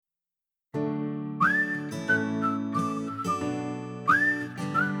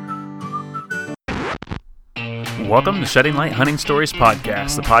Welcome to Shedding Light Hunting Stories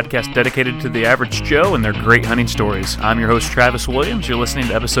Podcast, the podcast dedicated to the average Joe and their great hunting stories. I'm your host, Travis Williams. You're listening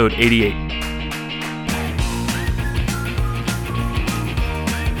to episode 88.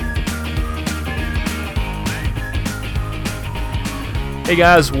 Hey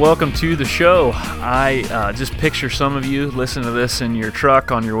guys, welcome to the show. I just picture some of you listening to this in your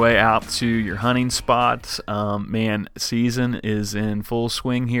truck on your way out to your hunting spots. Season is in full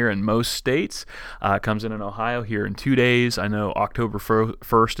swing here in most states. It comes in Ohio here in 2 days. I know October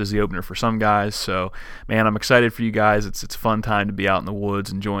 1st is the opener for some guys. So, man, I'm excited for you guys. It's a fun time to be out in the woods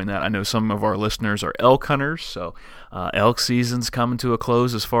enjoying that. I know some of our listeners are elk hunters, so elk season's coming to a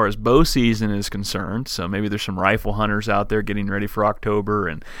close as far as bow season is concerned. So maybe there's some rifle hunters out there getting ready for October.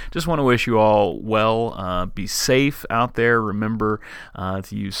 And just want to wish you all well. Be safe out there. Remember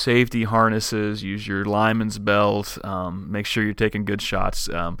to use safety harnesses. Use your lineman's belt. Make sure you're taking good shots.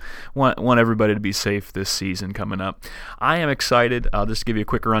 Want everybody to be safe this season coming up. I am excited. I'll just give you a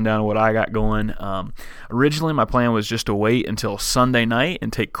quick rundown of what I got going. Originally, my plan was just to wait until Sunday night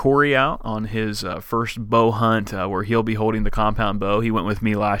and take Corey out on his first bow hunt where he'll be holding the compound bow. He went with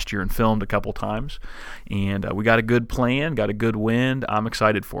me last year and filmed a couple times. And we got a good plan, got a good wind. I'm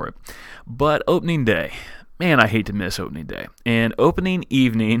excited for it. But opening day, man, I hate to miss opening day. And opening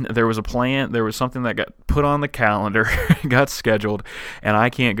evening, there was a plan, there was something that got put on the calendar, got scheduled, and I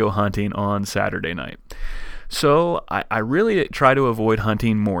can't go hunting on Saturday night. So I really try to avoid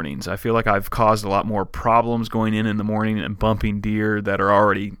hunting mornings. I feel like I've caused a lot more problems going in the morning and bumping deer that are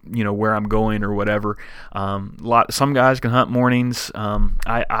already, where I'm going or whatever. Some guys can hunt mornings.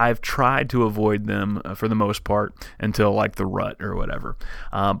 I've tried to avoid them for the most part until like the rut or whatever.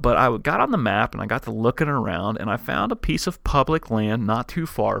 But I got on the map and I got to looking around and I found a piece of public land not too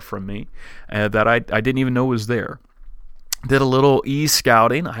far from me that I didn't even know was there. Did a little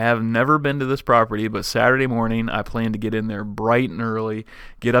e-scouting. I have never been to this property, but Saturday morning I plan to get in there bright and early,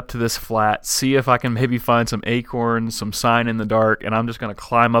 get up to this flat, see if I can maybe find some acorns, some sign in the dark, and I'm just going to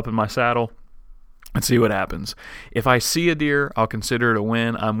climb up in my saddle and see what happens. If I see a deer, I'll consider it a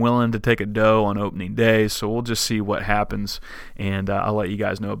win. I'm willing to take a doe on opening day, so we'll just see what happens, and I'll let you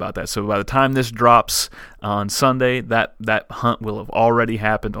guys know about that. So by the time this drops on Sunday, that hunt will have already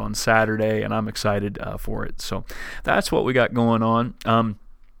happened on Saturday, and I'm excited for it. So that's what we got going on.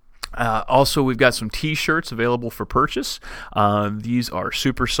 Also, we've got some t-shirts available for purchase. These are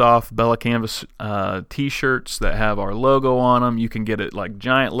super soft Bella Canvas t-shirts that have our logo on them. You can get it like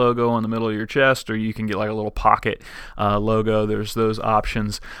giant logo on the middle of your chest, or you can get like a little pocket logo. There's those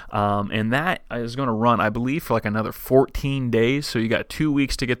options. And that is going to run, I believe, for like another 14 days. So you got 2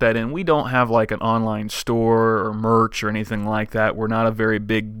 weeks to get that in. We don't have like an online store or merch or anything like that. We're not a very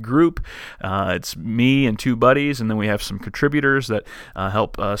big group. It's me and two buddies, and then we have some contributors that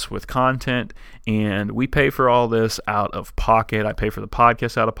help us with content, and we pay for all this out of pocket. I pay for the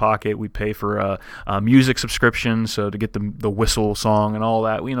podcast out of pocket. We pay for a music subscription, so to get the whistle song and all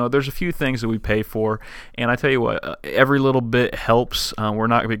that. There's a few things that we pay for, and I tell you what, every little bit helps. We're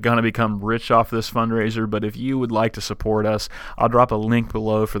not going to become rich off this fundraiser, but if you would like to support us, I'll drop a link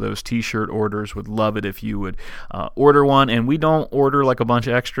below for those t-shirt orders. Would love it if you would order one, and we don't order like a bunch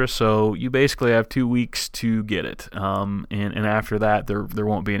of extra, so you basically have 2 weeks to get it, and after that there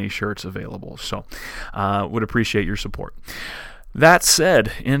won't be any shirts available. So would appreciate your support. That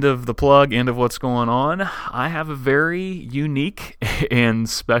said, end of the plug, end of what's going on. I have a very unique and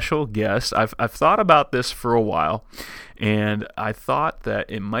special guest. I've thought about this for a while, and I thought that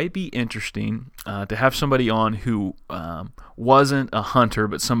it might be interesting to have somebody on who wasn't a hunter,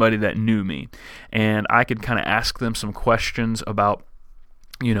 but somebody that knew me, and I could kind of ask them some questions about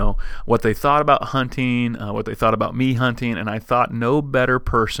what they thought about hunting, what they thought about me hunting, and I thought no better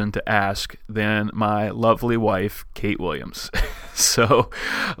person to ask than my lovely wife, Kate Williams. So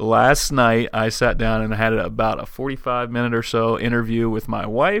last night I sat down and I had about a 45-minute or so interview with my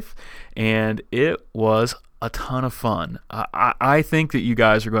wife, and it was a ton of fun. I think that you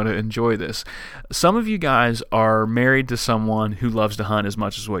guys are going to enjoy this. Some of you guys are married to someone who loves to hunt as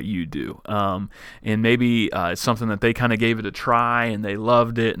much as what you do. And maybe it's something that they kind of gave it a try and they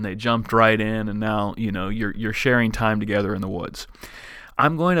loved it and they jumped right in, and now you're sharing time together in the woods.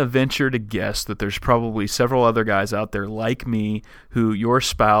 I'm going to venture to guess that there's probably several other guys out there like me who your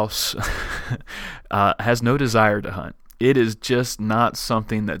spouse has no desire to hunt. It is just not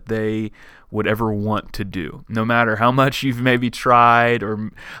something that they would ever want to do. No matter how much you've maybe tried or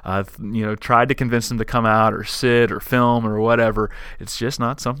tried to convince them to come out or sit or film or whatever, it's just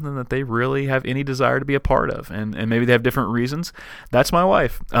not something that they really have any desire to be a part of. And maybe they have different reasons. That's my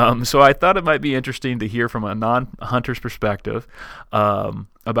wife. So I thought it might be interesting to hear from a non-hunter's perspective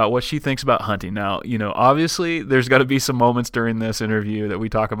about what she thinks about hunting. Now, obviously there's got to be some moments during this interview that we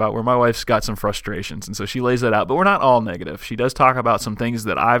talk about where my wife's got some frustrations, and so she lays that out, but we're not all negative. She does talk about some things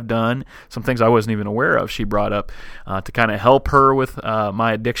that I've done, some things I wasn't even aware of she brought up to kind of help her with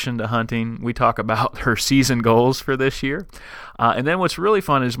my addiction to hunting. We talk about her season goals for this year. And then what's really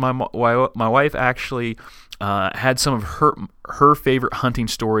fun is my wife actually had some of her favorite hunting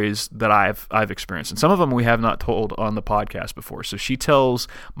stories that I've experienced, and some of them we have not told on the podcast before. So she tells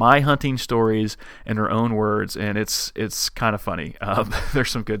my hunting stories in her own words, and it's kind of funny.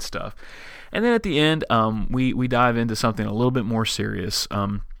 There's some good stuff, and then at the end, we dive into something a little bit more serious.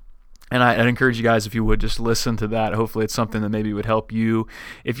 And I'd encourage you guys, if you would, just listen to that. Hopefully it's something that maybe would help you.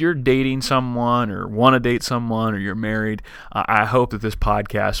 If you're dating someone or want to date someone or you're married, I hope that this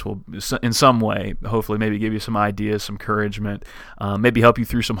podcast will, in some way, hopefully maybe give you some ideas, some encouragement, maybe help you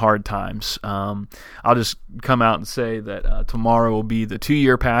through some hard times. I'll just come out and say that tomorrow will be the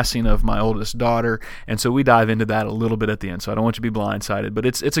 2-year passing of my oldest daughter, and so we dive into that a little bit at the end. So I don't want you to be blindsided, but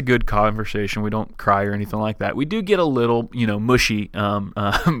it's a good conversation. We don't cry or anything like that. We do get a little, mushy,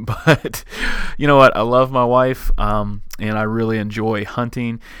 but you know what? I love my wife, and I really enjoy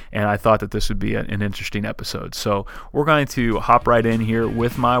hunting, and I thought that this would be an interesting episode. So we're going to hop right in here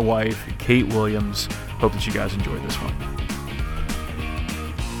with my wife, Kate Williams. Hope that you guys enjoy this one.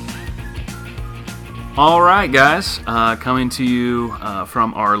 All right, guys, coming to you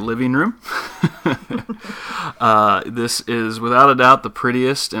from our living room. This is without a doubt the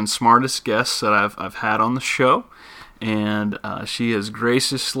prettiest and smartest guest that I've had on the show. And she has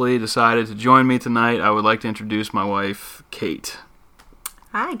graciously decided to join me tonight. I would like to introduce my wife, Kate.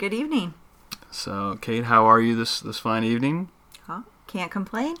 Hi, good evening. So, Kate, how are you this fine evening? Oh, can't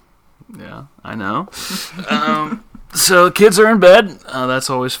complain. Yeah, I know. So, kids are in bed.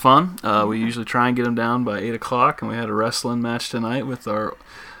 That's always fun. We usually try and get them down by 8 o'clock, and we had a wrestling match tonight with our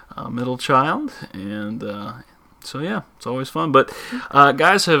middle child, and so yeah, it's always fun. But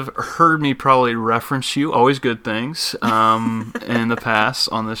guys have heard me probably reference you, always good things, in the past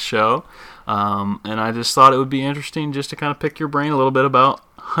on this show. And I just thought it would be interesting just to kind of pick your brain a little bit about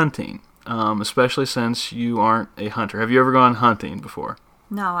hunting, especially since you aren't a hunter. Have you ever gone hunting before?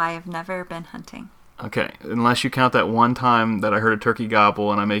 No, I have never been hunting. Okay, unless you count that one time that I heard a turkey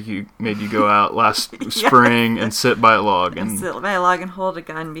gobble and I made you go out last spring and sit by a log. And sit by a log and hold a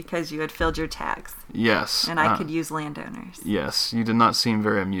gun because you had filled your tags. Yes. And I could use landowners. Yes, you did not seem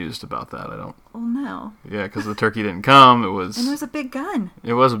very amused about that, I don't. Well, no. Yeah, because the turkey didn't come. And it was a big gun.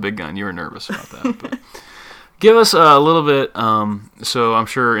 It was a big gun. You were nervous about that. But give us a little bit, so I'm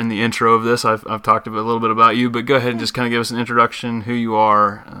sure in the intro of this I've talked a little bit about you, but go ahead and just kind of give us an introduction, who you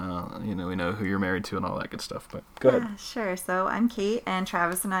are, we know who you're married to and all that good stuff, but go ahead. Sure. So I'm Kate, and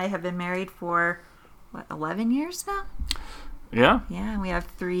Travis and I have been married for, 11 years now? Yeah? Yeah, we have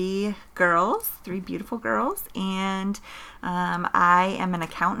 3 beautiful girls, and I am an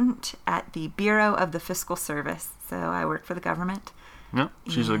accountant at the Bureau of the Fiscal Service, so I work for the government. Yeah,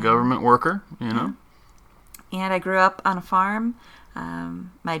 she's a government worker, know. And I grew up on a farm.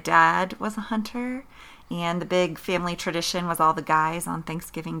 My dad was a hunter, and the big family tradition was all the guys on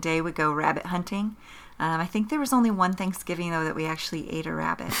Thanksgiving Day would go rabbit hunting. I think there was only one Thanksgiving, though, that we actually ate a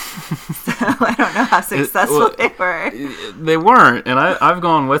rabbit. So I don't know how successful they were. They weren't, and I've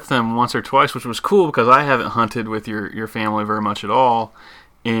gone with them once or twice, which was cool because I haven't hunted with your family very much at all.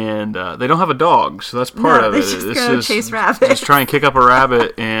 And they don't have a dog, so that's part of it. They just go chase rabbits. Just try and kick up a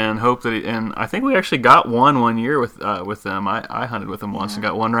rabbit and hope that. And I think we actually got one year with them. I hunted with them once and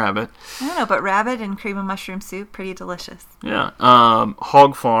got one rabbit. I don't know, but rabbit and cream of mushroom soup, pretty delicious. Yeah.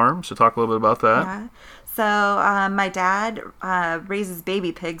 Hog farm. So talk a little bit about that. Yeah. So my dad raises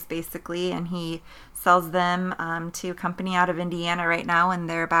baby pigs basically, and he sells them to a company out of Indiana right now, and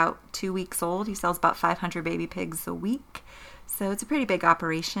they're about 2 weeks old. He sells about 500 baby pigs a week. So it's a pretty big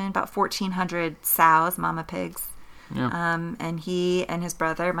operation, about 1,400 sows, mama pigs. Yeah. And he and his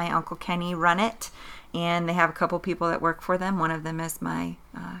brother, my Uncle Kenny, run it. And they have a couple people that work for them. One of them is my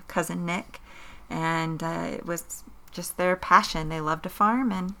cousin Nick. And it was just their passion. They love to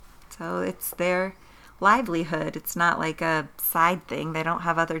farm, and so it's their livelihood. It's not like a side thing. They don't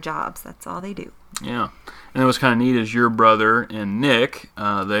have other jobs. That's all they do. Yeah. And what's kind of neat is your brother and Nick,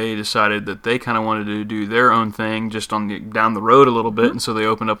 they decided that they kind of wanted to do their own thing just down the road a little bit, and so they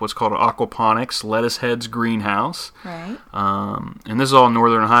opened up what's called an aquaponics lettuce heads greenhouse. Right. And this is all in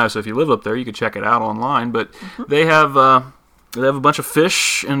northern Ohio, so if you live up there, you could check it out online. But they have a bunch of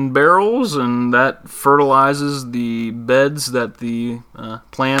fish in barrels, and that fertilizes the beds that the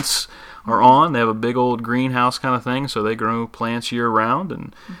plants are on. They have a big old greenhouse kind of thing, so they grow plants year round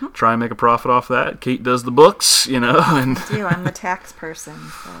and try and make a profit off that. Kate does the books, and I do. I'm the tax person.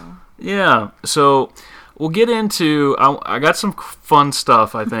 So. Yeah, so we'll get into, I got some fun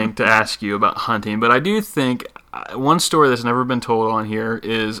stuff, I think, to ask you about hunting, but I do think one story that's never been told on here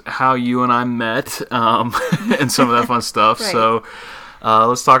is how you and I met, and some of that fun stuff. Right. So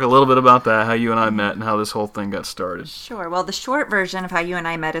let's talk a little bit about that, how you and I met and how this whole thing got started. Sure. Well, the short version of how you and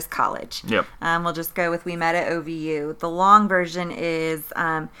I met is college. Yep. We'll just go with we met at OVU. The long version is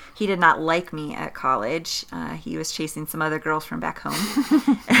he did not like me at college. He was chasing some other girls from back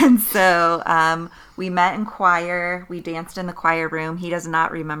home. And so we met in choir. We danced in the choir room. He does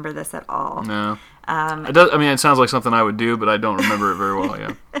not remember this at all. No. It sounds like something I would do, but I don't remember it very well,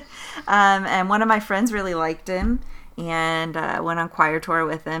 yeah. And one of my friends really liked him. And went on choir tour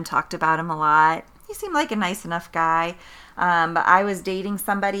with him, talked about him a lot. He seemed like a nice enough guy. But I was dating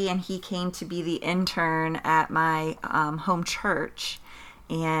somebody, and he came to be the intern at my home church.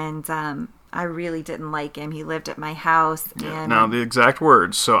 And I really didn't like him. He lived at my house. Yeah. And Now, the exact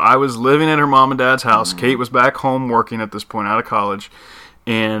words. So I was living at her mom and dad's house. Kate was back home working at this point out of college.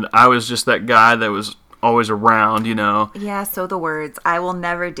 And I was just that guy that was always around, Yeah, so the words, I will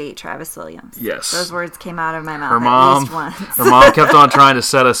never date Travis Williams. Yes. Those words came out of my mouth at least once. Her mom kept on trying to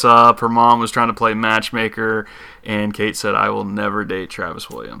set us up. Her mom was trying to play matchmaker, and Kate said, I will never date Travis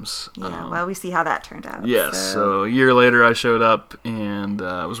Williams. Yeah, well, we see how that turned out. Yes, so a year later I showed up, and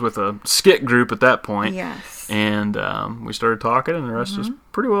I was with a skit group at that point. Yes. And we started talking, and the rest is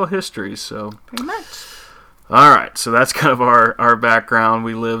pretty well history. So pretty much. All right, so that's kind of our background.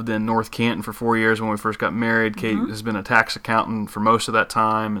 We lived in North Canton for 4 years when we first got married. Kate has been a tax accountant for most of that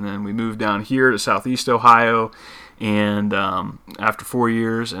time, and then we moved down here to Southeast Ohio, and after 4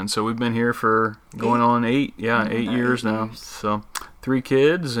 years, and so we've been here for going on 8 years now. So 3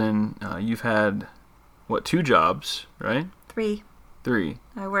 kids, and you've had, 2 jobs, right? 3. 3.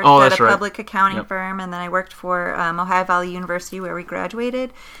 I worked at a right. public accounting firm, and then I worked for Ohio Valley University where we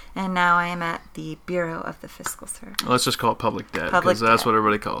graduated, and now I am at the Bureau of the Fiscal Service. Let's just call it public debt, because that's what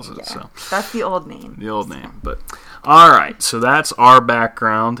everybody calls it. Yeah, so that's the old name. The old name. But all right, so that's our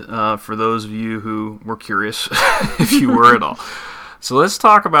background for those of you who were curious, if you were at all. So let's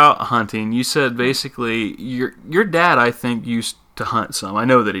talk about hunting. You said basically your dad, I think, used to hunt some. I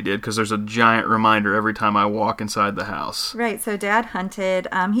know that he did because there's a giant reminder every time I walk inside the house. Right, so Dad hunted.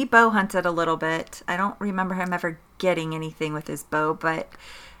 He bow hunted a little bit. I don't remember him ever getting anything with his bow, but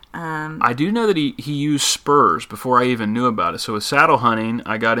I do know that he used spurs before I even knew about it. So with saddle hunting,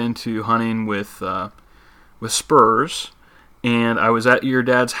 I got into hunting with spurs. And I was at your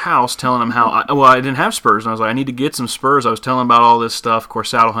dad's house telling him how, I didn't have spurs. And I was like, I need to get some spurs. I was telling him about all this stuff. Of course,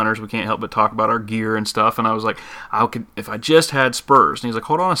 saddle hunters, we can't help but talk about our gear and stuff. And I was like, if I just had spurs. And he's like,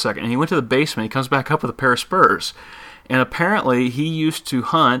 hold on a second. And he went to the basement. He comes back up with a pair of spurs. And apparently he used to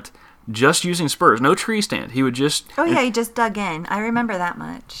hunt just using spurs. No tree stand. He would just... Oh, yeah, he just dug in. I remember that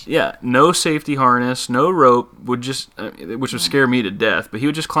much. Yeah, no safety harness, no rope, which would scare me to death. But he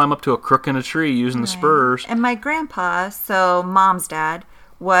would just climb up to a crook in a tree using the spurs. And my grandpa, so Mom's dad,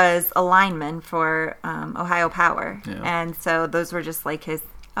 was a lineman for Ohio Power. Yeah. And so those were just like his,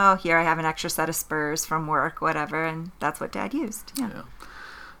 here I have an extra set of spurs from work, whatever. And that's what Dad used. Yeah.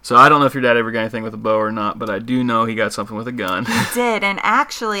 So I don't know if your dad ever got anything with a bow or not, but I do know he got something with a gun. He did, and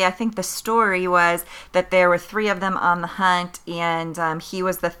actually I think the story was that there were 3 of them on the hunt, and he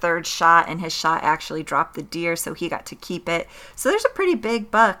was the 3rd shot, and his shot actually dropped the deer, so he got to keep it. So there's a pretty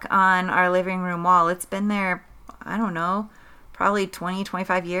big buck on our living room wall. It's been there, I don't know, probably 20,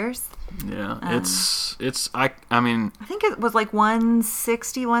 25 years. Yeah, I mean... I think it was like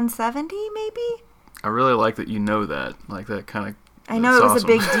 160, 170 maybe? I really like that you know that, like that kind of... I know it was awesome.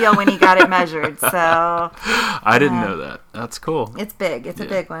 A big deal when he got it measured, so... I didn't know that. That's cool. It's big. It's a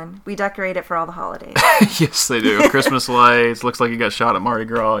big one. We decorate it for all the holidays. Yes, they do. Christmas lights. Looks like he got shot at Mardi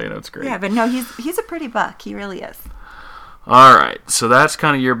Gras. It's great. Yeah, but no, he's a pretty buck. He really is. All right, so that's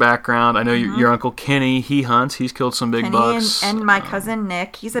kind of your background. I know your Uncle Kenny, he hunts. He's killed some big bucks. And my cousin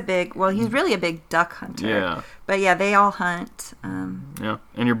Nick, he's really a big duck hunter. Yeah. But yeah, they all hunt. Yeah,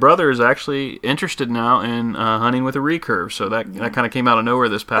 and your brother is actually interested now in hunting with a recurve, so that kind of came out of nowhere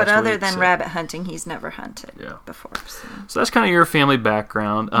this past week. But other than rabbit hunting, he's never hunted before. So that's kind of your family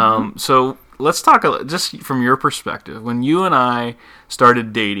background. So let's talk just from your perspective. When you and I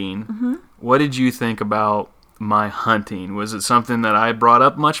started dating, what did you think about my hunting? Was it something that I brought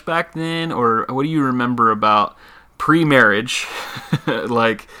up much back then, or what do you remember about pre-marriage,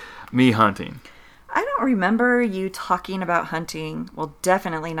 like me hunting? I don't remember you talking about hunting. Well,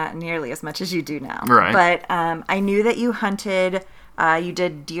 definitely not nearly as much as you do now. Right. But I knew that you hunted. You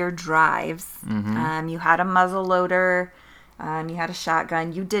did deer drives. You had a muzzle loader. You had a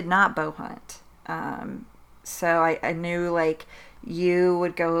shotgun. You did not bow hunt. So I knew, like, you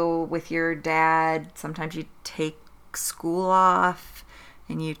would go with your dad. Sometimes you'd take school off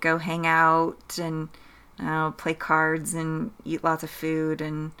and you'd go hang out and play cards and eat lots of food.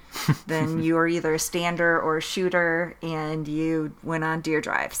 And then you were either a stander or a shooter and you went on deer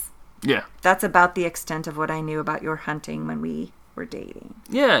drives. Yeah. That's about the extent of what I knew about your hunting when we were dating.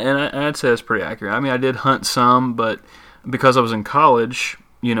 Yeah, and I'd say that's pretty accurate. I mean, I did hunt some, but because I was in college,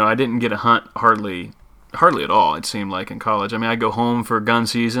 I didn't get to hunt hardly at all, it seemed like, in college. I mean, I'd go home for gun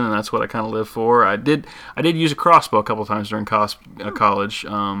season, and that's what I kind of lived for. I did use a crossbow a couple times during college.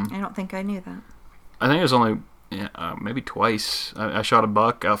 I don't think I knew that. I think it was only maybe twice. I shot a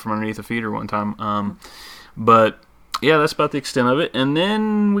buck out from underneath a feeder one time. But yeah, that's about the extent of it. And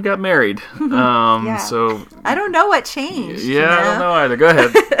then we got married. So I don't know what changed. Yeah, I don't know either. Go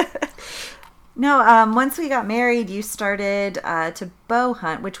ahead. No, once we got married, you started to bow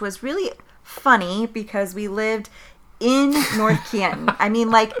hunt, which was really funny because we lived in North Canton. I mean,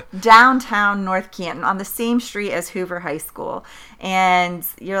 like downtown North Canton on the same street as Hoover High School. And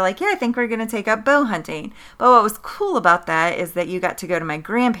you're like, yeah, I think we're going to take up bow hunting. But what was cool about that is that you got to go to my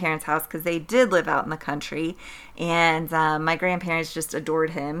grandparents' house because they did live out in the country. And my grandparents just adored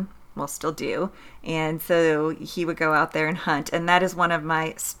him. Well, still do. And so he would go out there and hunt. And that is one of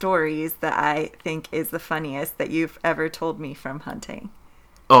my stories that I think is the funniest that you've ever told me from hunting.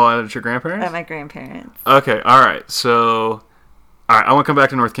 Oh, at your grandparents? At my grandparents. Okay, all right. So, all right, I want to come back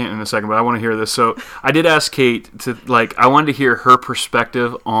to North Canton in a second, but I want to hear this. So, I did ask Kate to, I wanted to hear her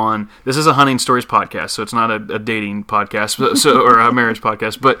perspective on, this is a hunting stories podcast, so it's not a dating podcast, or a marriage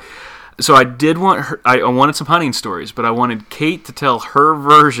podcast, but, so I did want her, I wanted some hunting stories, but I wanted Kate to tell her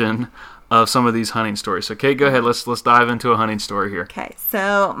version of some of these hunting stories. So, Kate, go ahead. Let's dive into a hunting story here. Okay,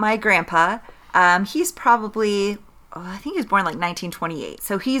 so my grandpa, he's probably... I think he was born like 1928,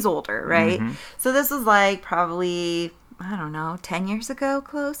 so he's older, right? So this was like probably, I don't know, 10 years ago,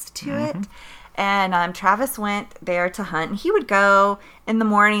 close to it. And Travis went there to hunt, and he would go in the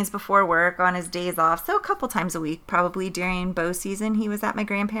mornings before work on his days off, so a couple times a week, probably during bow season. He was at my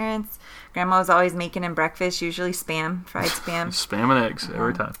grandparents'. Grandma was always making him breakfast, usually spam, fried spam. Spam and eggs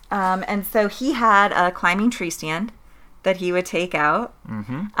every time. And so he had a climbing tree stand that he would take out.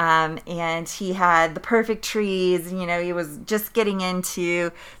 And he had the perfect trees. He was just getting into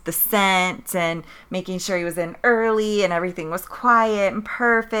the scent and making sure he was in early and everything was quiet and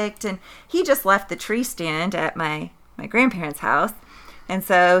perfect. And he just left the tree stand at my grandparents' house. And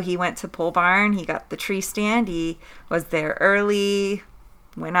so he went to pole barn. He got the tree stand. He was there early,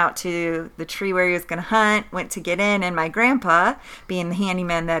 went out to the tree where he was going to hunt, went to get in, and my grandpa, being the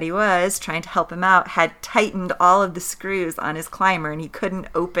handyman that he was, trying to help him out, had tightened all of the screws on his climber, and he couldn't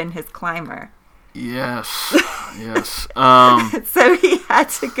open his climber. Yes. So he had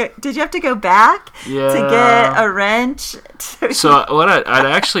to go. Did you have to go back to get a wrench? So what I'd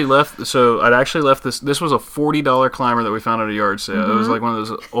actually left this. This was a $40 climber that we found at a yard sale. It was like one of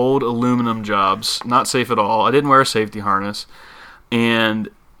those old aluminum jobs, not safe at all. I didn't wear a safety harness. And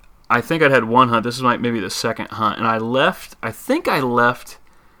I think I'd had one hunt. This is maybe the second hunt. And I think I left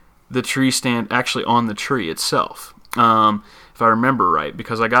the tree stand actually on the tree itself, if I remember right.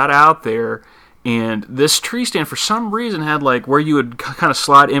 Because I got out there, and this tree stand, for some reason, had where you would kind of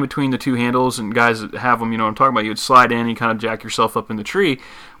slide in between the two handles. And guys that have them, you know what I'm talking about. You would slide in and you kind of jack yourself up in the tree.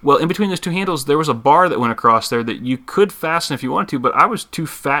 Well, in between those two handles, there was a bar that went across there that you could fasten if you wanted to. But I was too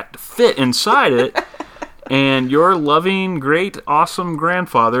fat to fit inside it. And your loving, great, awesome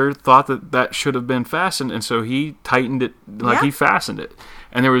grandfather thought that should have been fastened, and so he tightened it, he fastened it.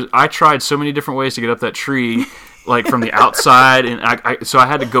 And I tried so many different ways to get up that tree, from the outside, and so I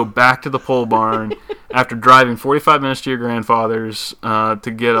had to go back to the pole barn after driving 45 minutes to your grandfather's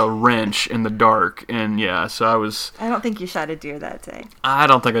to get a wrench in the dark. And I don't think you shot a deer that day. I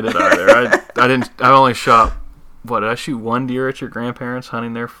don't think I did either. I didn't. I only shot what, did I shoot one deer at your grandparents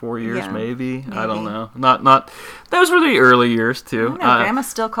hunting there 4 years, Yeah, maybe? I don't maybe. know. Not. Those were the early years too. I know, Grandma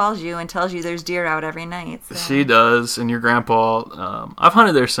still calls you and tells you there's deer out every night. So. She does, and your grandpa. I've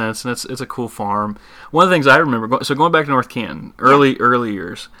hunted there since, and it's a cool farm. One of the things I remember, going back to North Canton, early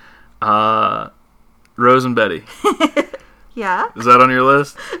years, Rose and Betty. Yeah. Is that on your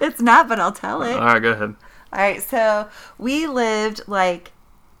list? It's not, but I'll tell it. All right, go ahead. All right, so we lived like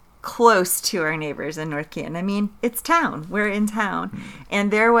close to our neighbors in North Canton. I mean, it's town. We're in town.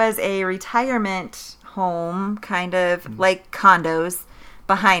 And there was a retirement home, kind of like condos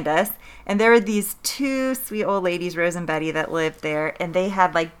behind us. And there were these two sweet old ladies, Rose and Betty, that lived there. And they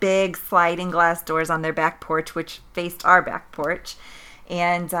had like big sliding glass doors on their back porch, which faced our back porch.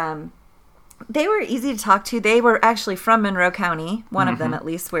 And they were easy to talk to. They were actually from Monroe County, one of them at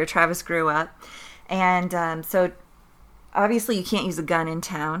least, where Travis grew up. And so obviously you can't use a gun in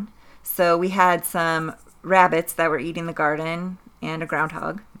town. So we had some rabbits that were eating the garden and a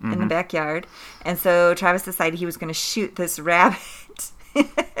groundhog in the backyard. And so Travis decided he was going to shoot this rabbit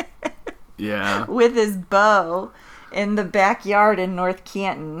Yeah. with his bow in the backyard in North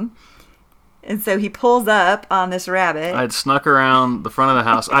Canton. And so he pulls up on this rabbit. I had snuck around the front of the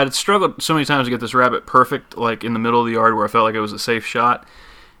house. I had struggled so many times to get this rabbit perfect, like in the middle of the yard where I felt like it was a safe shot.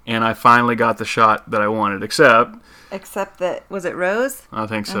 And I finally got the shot that I wanted, except that, was it Rose? I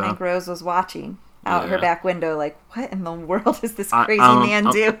think so. I think Rose was watching out her Yeah. back window like, what in the world is this crazy man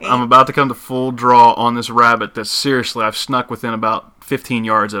doing? I'm about to come to full draw on this rabbit that seriously I've snuck within about 15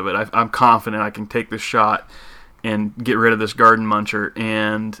 yards of it. I'm confident I can take this shot and get rid of this garden muncher.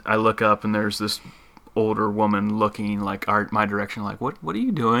 And I look up and there's this older woman looking like my direction, like, what are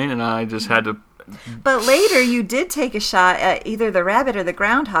you doing? And I just had to. But later you did take a shot at either the rabbit or the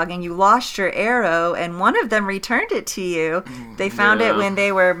groundhog and you lost your arrow and one of them returned it to you. They found it when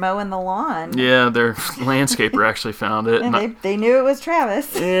they were mowing the lawn. Yeah, their landscaper actually found it. And they knew it was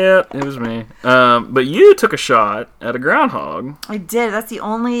Travis. Yeah, it was me. But you took a shot at a groundhog. I did. That's the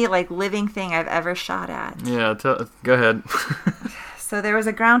only like living thing I've ever shot at. Yeah, go ahead. So there was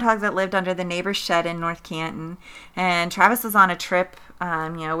a groundhog that lived under the neighbor's shed in North Canton, and Travis was on a trip,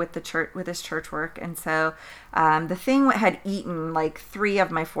 with his church work, and so the thing had eaten like 3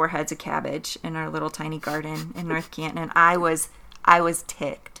 of my 4 heads of cabbage in our little tiny garden in North Canton, and I was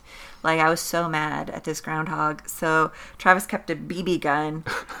ticked. Like, I was so mad at this groundhog. So Travis kept a BB gun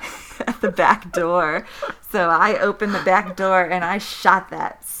at the back door. So I opened the back door and I shot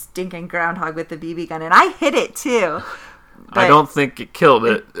that stinking groundhog with the BB gun, and I hit it too. I don't think it killed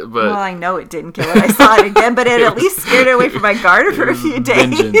it, but well, I know it didn't kill it. I saw it again, but it at least scared it away from my garden for a few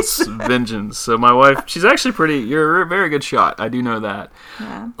days. Vengeance. So my wife, she's actually you're a very good shot. I do know that.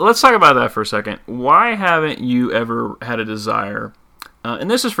 Yeah. Let's talk about that for a second. Why haven't you ever had a desire, and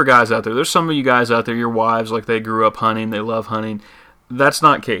this is for guys out there, there's some of you guys out there, your wives, like they grew up hunting, they love hunting. That's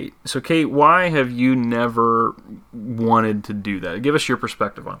not Kate. So Kate, why have you never wanted to do that? Give us your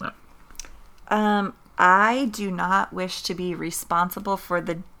perspective on that. I do not wish to be responsible for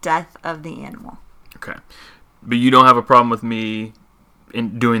the death of the animal. Okay. But you don't have a problem with me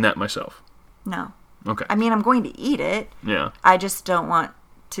in doing that myself? No. Okay. I mean, I'm going to eat it. Yeah. I just don't want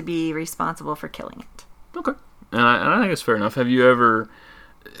to be responsible for killing it. Okay. And I think it's fair enough.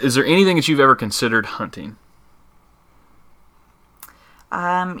 Is there anything that you've ever considered hunting?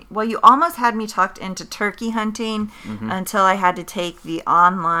 Well, you almost had me talked into turkey hunting until I had to take the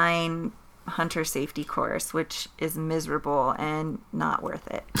online hunter safety course, which is miserable and not worth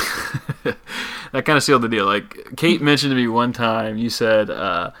it. That kind of sealed the deal. Like Kate mentioned to me one time, you said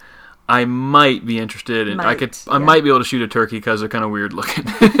I might be interested in. I might be able to shoot a turkey because they're kind of weird looking.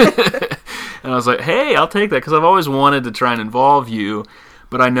 And I was like, hey, I'll take that because I've always wanted to try and involve you,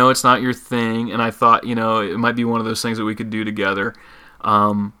 but I know it's not your thing. And I thought, it might be one of those things that we could do together.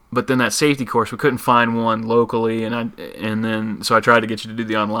 But then that safety course, we couldn't find one locally, so I tried to get you to do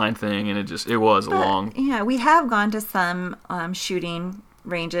the online thing, and it was long. Yeah, we have gone to some shooting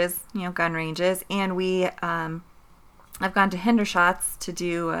ranges, gun ranges, and I've gone to Hendershots to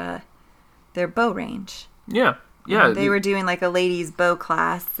do their bow range. Yeah. They were doing like a ladies' bow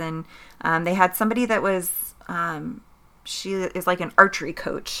class, and they had somebody that was. She is like an archery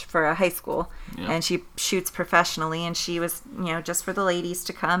coach for a high school, and she shoots professionally, and she was, just for the ladies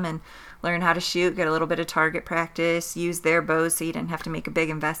to come and learn how to shoot, get a little bit of target practice, use their bows so you didn't have to make a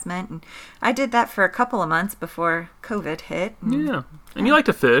big investment. And I did that for a couple of months before COVID hit. And you like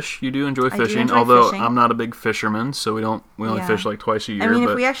to fish. You do enjoy fishing, enjoy although fishing. I'm not a big fisherman, so we only fish like twice a year. I mean,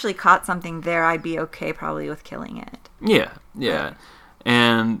 if we actually caught something there, I'd be okay probably with killing it. Yeah.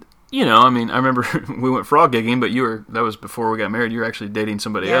 And I mean, I remember we went frog gigging, but that was before we got married. You were actually dating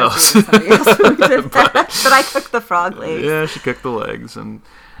somebody else. Somebody else who did that. But I cooked the frog legs. Yeah, she cooked the legs. And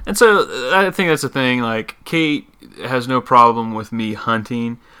so I think that's the thing. Like, Kate has no problem with me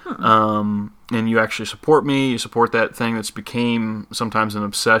hunting. And you actually support me. You support that thing that's became sometimes an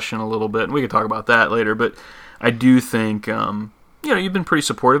obsession a little bit. And we could talk about that later. But I do think... you've been pretty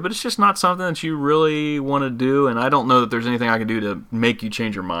supportive, but it's just not something that you really want to do, and I don't know that there's anything I can do to make you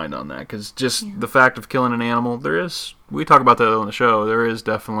change your mind on that, because just the fact of killing an animal, we talk about that on the show, there is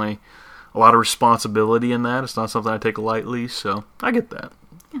definitely a lot of responsibility in that. It's not something I take lightly, so I get that.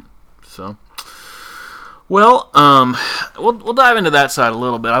 Yeah. So, well, we'll dive into that side a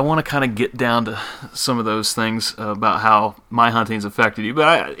little bit. I want to kind of get down to some of those things about how my hunting's affected you,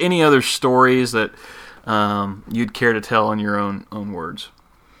 but any other stories that... you'd care to tell in your own words?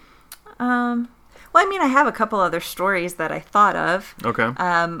 Well, I mean, I have a couple other stories that I thought of. Okay.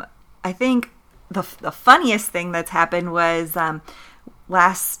 I think the funniest thing that's happened was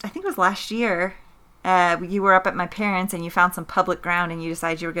last year. You were up at my parents' and you found some public ground and you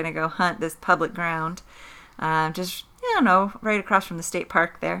decided you were going to go hunt this public ground. Just right across from the state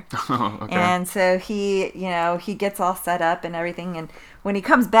park there. Oh, okay. And so he gets all set up and everything. And when he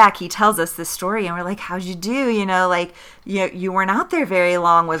comes back, he tells us this story. And we're like, how'd you do? You weren't out there very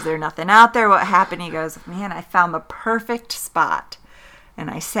long. Was there nothing out there? What happened? He goes, man, I found the perfect spot. And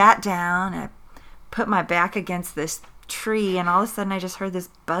I sat down and I put my back against this tree. And all of a sudden, I just heard this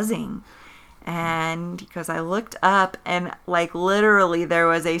buzzing. And because I looked up and literally there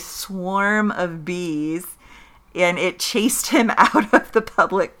was a swarm of bees. And it chased him out of the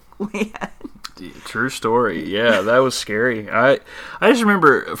public land. True story. Yeah, that was scary. I just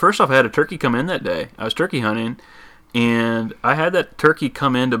remember, first off, I had a turkey come in that day. I was turkey hunting, and I had that turkey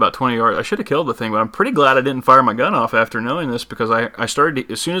come in to about 20 yards. I should have killed the thing, but I'm pretty glad I didn't fire my gun off after knowing this, because I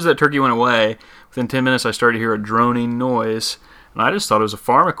started, as soon as that turkey went away, within 10 minutes I started to hear a droning noise. And I just thought it was a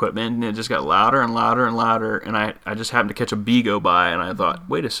farm equipment, and it just got louder and louder and louder, and I just happened to catch a bee go by, and I thought,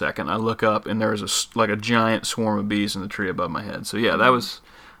 wait a second. I look up, and there was a giant swarm of bees in the tree above my head. So yeah, that was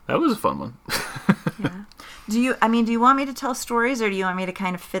a fun one. Yeah. Do you want me to tell stories, or do you want me to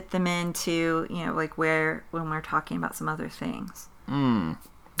kind of fit them into, when we're talking about some other things?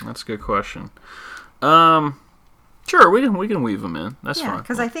 That's a good question. Sure, we can weave them in. That's fine.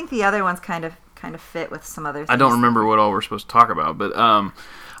 Because I think the other ones kind of fit with some other things. I don't remember what all we're supposed to talk about, but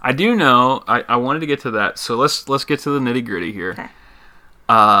I do know I wanted to get to that. So let's get to the nitty gritty here. Okay.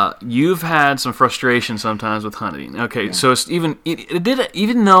 You've had some frustration sometimes with hunting. Okay, yeah. So it's even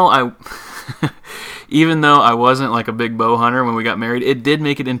though I even though I wasn't like a big bow hunter when we got married, it did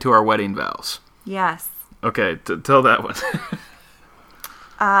make it into our wedding vows. Yes. Okay, tell that one.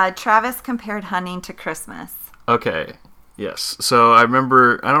 Travis compared hunting to Christmas. Okay. Yes. So I don't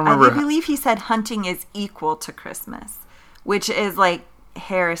remember. I believe he said hunting is equal to Christmas, which is like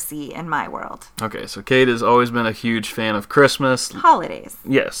heresy in my world. Okay, so Kate has always been a huge fan of Christmas. Holidays.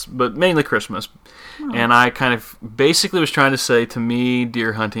 Yes, but mainly Christmas. And I kind of basically was trying to say, to me,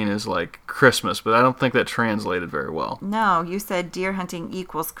 deer hunting is like Christmas, but I don't think that translated very well. No, you said deer hunting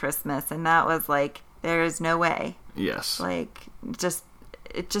equals Christmas, and that was like, there is no way. Yes.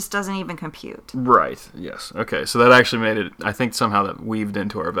 It just doesn't even compute. Right, yes. Okay, so that actually made it, I think somehow that weaved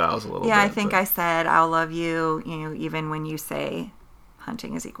into our vows a little bit. Yeah, I think I said, I'll love you, even when you say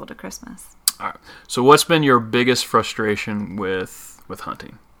hunting is equal to Christmas. All right. So what's been your biggest frustration with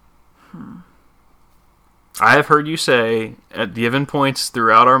hunting? I have heard you say at given points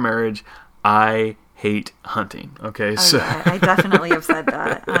throughout our marriage, I hate hunting. Okay, so yeah, I definitely have said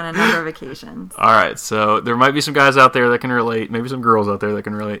that on a number of occasions. All right, so there might be some guys out there that can relate, maybe some girls out there that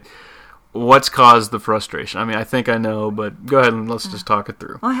can relate. What's caused the frustration? I mean, I think I know, but go ahead and let's just talk it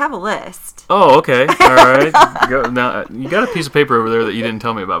through. Well, I have a list. Oh, okay. All right. Now, you got a piece of paper over there that you didn't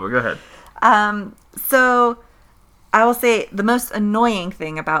tell me about, but go ahead. So I will say the most annoying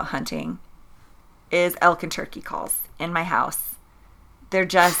thing about hunting is elk and turkey calls in my house. They're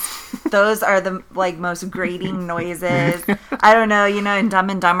just, those are the most grating noises. I don't know, in Dumb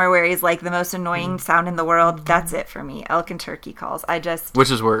and Dumber where he's like the most annoying sound in the world. That's it for me. Elk and turkey calls. Which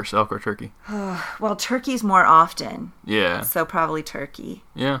is worse, elk or turkey? Well, turkey's more often. Yeah. So probably turkey.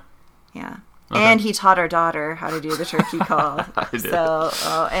 Yeah. Yeah. Okay. And he taught our daughter how to do the turkey call. I did. So,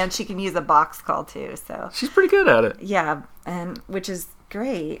 and she can use a box call too. So she's pretty good at it. Yeah, and which is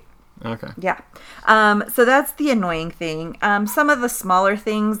great. Okay. Yeah. So that's the annoying thing. Some of the smaller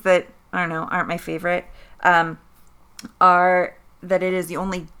things that, I don't know, aren't my favorite are that it is the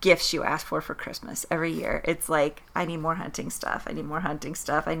only gifts you ask for Christmas every year. It's like, I need more hunting stuff. I need more hunting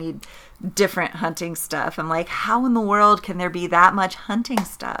stuff. I need different hunting stuff. I'm like, how in the world can there be that much hunting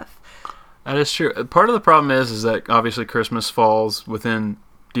stuff? That is true. Part of the problem is that obviously Christmas falls within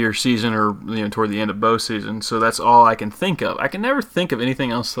deer season or toward the end of bow season, so that's all I can think of. I can never think of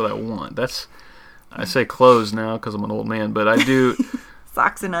anything else that I want. I say clothes now because I'm an old man, but I do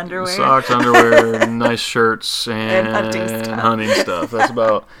socks and underwear. Socks, underwear, nice shirts, and hunting stuff. That's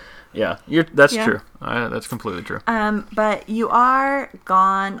about that's true. That's completely true. But you are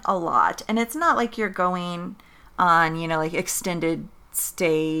gone a lot, and it's not like you're going on like extended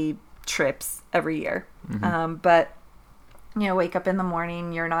stay trips every year. Mm-hmm. But wake up in the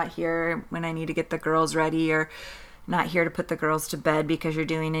morning, you're not here when I need to get the girls ready, or not here to put the girls to bed because you're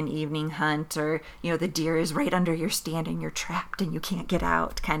doing an evening hunt, or the deer is right under your stand and you're trapped and you can't get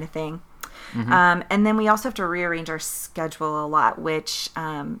out, kind of thing. Mm-hmm. And then we also have to rearrange our schedule a lot, which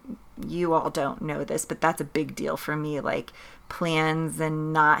you all don't know this, but that's a big deal for me. Like, plans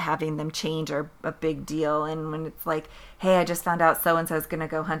and not having them change are a big deal. And when it's like, hey, I just found out so-and-so is going to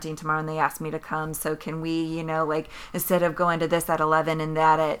go hunting tomorrow and they asked me to come, so can we, instead of going to this at 11 and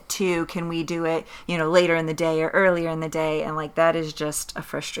that at 2, can we do it, later in the day or earlier in the day? And that is just a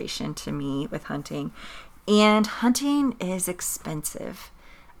frustration to me with hunting. And hunting is expensive.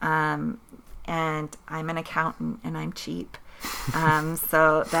 And I'm an accountant and I'm cheap.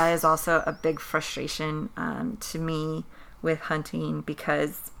 So that is also a big frustration to me with hunting,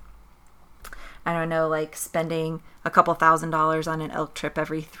 because I don't know, spending a couple $1,000s on an elk trip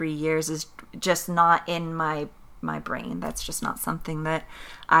every 3 years is just not in my brain. That's just not something that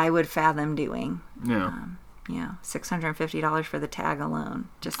I would fathom doing. Yeah. $650 for the tag alone.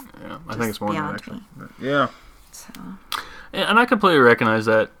 I think it's more than that, actually. Yeah. So. And I completely recognize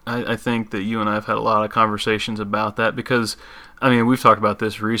that. I think that you and I have had a lot of conversations about that, because, we've talked about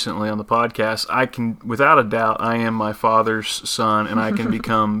this recently on the podcast. I can, without a doubt, I am my father's son, and I can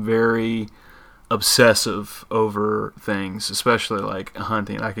become very obsessive over things, especially like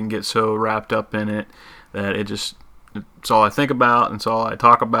hunting. I can get so wrapped up in it that it's all I think about, and it's all I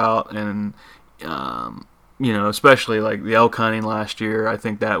talk about, and especially like the elk hunting last year, I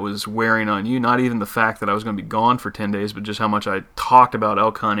think that was wearing on you. Not even the fact that I was going to be gone for 10 days, but just how much I talked about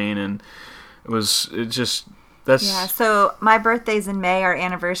elk hunting, and so my birthday's in May, our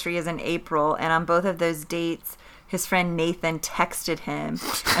anniversary is in April, and on both of those dates, his friend Nathan texted him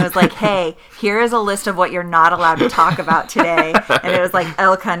and was like, hey, here is a list of what you're not allowed to talk about today. And it was like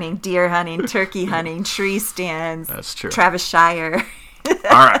elk hunting, deer hunting, turkey hunting, tree stands. That's true. Travis Shire.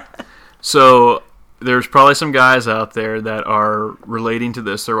 All right. So there's probably some guys out there that are relating to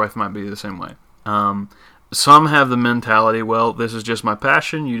this. Their wife might be the same way. Some have the mentality, well, this is just my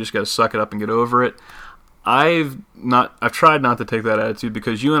passion. You just got to suck it up and get over it. I've tried not to take that attitude,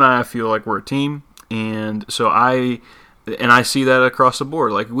 because you and I feel like we're a team. And so I see that across the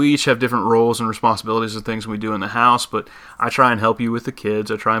board. Like, we each have different roles and responsibilities and things we do in the house, but I try and help you with the kids.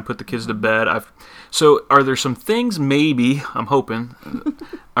 I try and put the kids to bed. So are there some things, maybe, I'm hoping,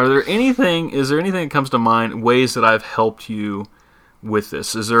 is there anything that comes to mind, ways that I've helped you with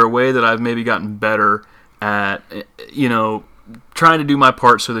this? Is there a way that I've maybe gotten better at, trying to do my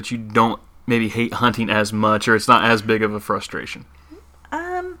part so that you don't maybe hate hunting as much, or it's not as big of a frustration?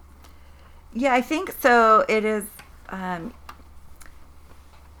 Yeah, I think so. It is,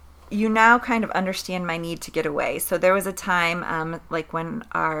 you now kind of understand my need to get away. So there was a time, like when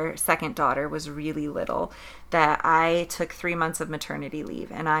our second daughter was really little, that I took 3 months of maternity leave,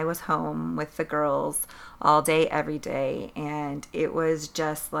 and I was home with the girls all day, every day. And it was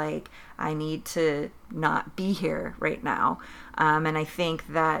just like, I need to not be here right now. And I think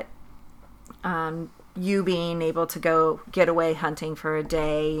that, you being able to go get away hunting for a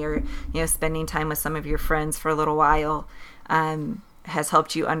day, or spending time with some of your friends for a little while, has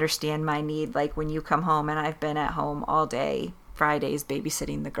helped you understand my need. Like, when you come home and I've been at home all day Fridays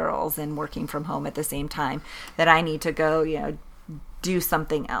babysitting the girls and working from home at the same time, that I need to go do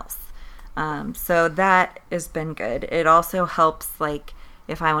something else. So that has been good. It also helps, like,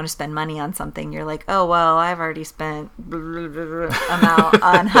 if I want to spend money on something, you're like, oh, well, I've already spent amount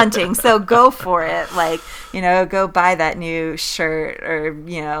on hunting, so go for it. Like, go buy that new shirt, or,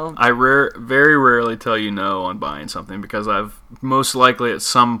 I very rarely tell you no on buying something, because I've most likely at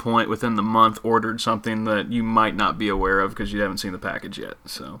some point within the month ordered something that you might not be aware of because you haven't seen the package yet.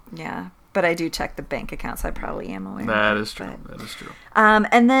 So yeah. But I do check the bank account, so I probably am aware. That is true. That is true.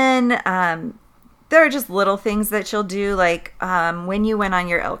 And then there are just little things that she'll do, like when you went on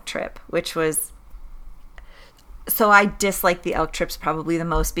your elk trip, which was So I dislike the elk trips probably the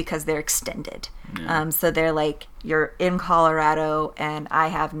most because they're extended. Yeah. So they're like, you're in Colorado and I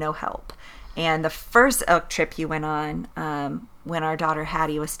have no help. And the first elk trip you went on, when our daughter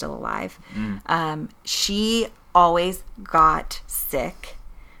Hattie was still alive, she always got sick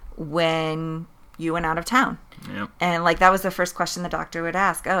when you went out of town. Yep. And like, that was the first question the doctor would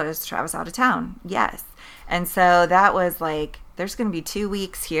ask. Oh, is Travis out of town? Yes. And so that was like, there's going to be 2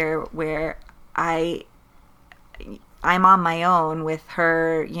 weeks here where I'm on my own with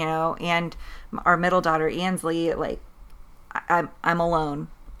her, you know, and our middle daughter, Ansley. Like, I'm alone,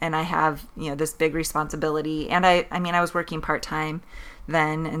 and I have, you know, this big responsibility. And I mean, I was working part-time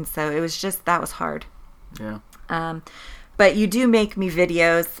then, and so it was just, that was hard. Yeah. But you do make me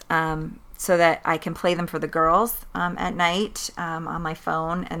videos so that I can play them for the girls at night on my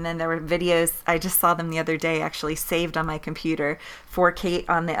phone. And then there were videos, I just saw them the other day, actually saved on my computer for Kate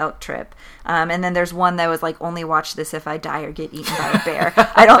on the elk trip. And then there's one that was like, only watch this if I die or get eaten by a bear.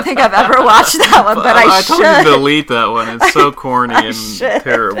 I don't think I've ever watched that one, but I should. I told you to delete that one. It's so corny and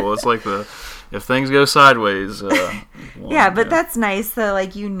terrible. It's like if things go sideways. Yeah, but that's nice. So,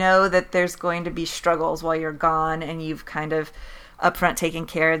 like, you know that there's going to be struggles while you're gone, and you've kind of upfront taken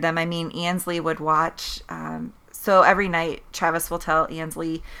care of them. I mean, Ansley would watch. So every night, Travis will tell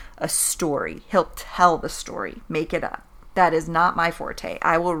Ansley a story. He'll tell the story, make it up. That is not my forte.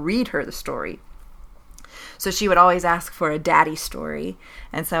 I will read her the story. So she would always ask for a daddy story.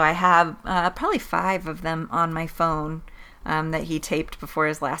 And so I have probably 5 of them on my phone that he taped before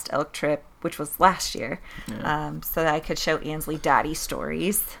his last elk trip, which was last year, so that I could show Ansley daddy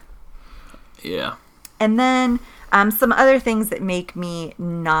stories. Yeah. And then some other things that make me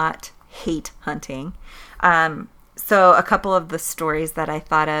not hate hunting. So a couple of the stories that I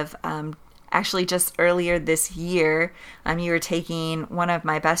thought of, actually just earlier this year, you were taking one of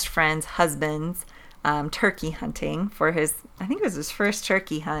my best friend's husband's turkey hunting for his, I think it was his first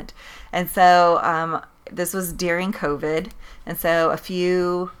turkey hunt. And so this was during COVID. And so a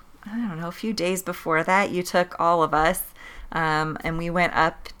few days before that, you took all of us and we went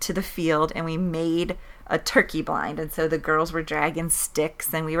up to the field and we made a turkey blind. And so the girls were dragging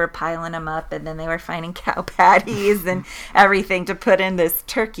sticks and we were piling them up, and then they were finding cow patties and everything to put in this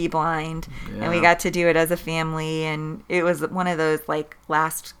turkey blind. Yeah. And we got to do it as a family, and it was one of those like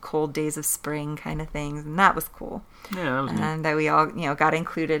last cold days of spring kind of things, and that was cool. Yeah, that was neat. And that we all, got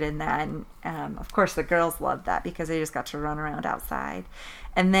included in that. And of course the girls loved that because they just got to run around outside.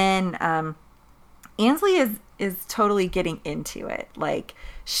 And then Ansley is totally getting into it. Like,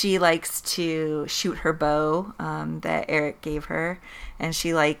 she likes to shoot her bow that Eric gave her, and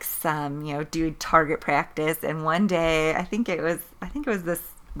she likes do target practice. And one day, I think it was this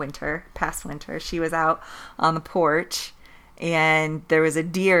past winter, she was out on the porch and there was a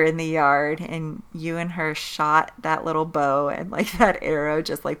deer in the yard, and you and her shot that little bow, and like that arrow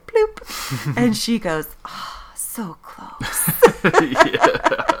just like bloop, and she goes, "Oh, so close."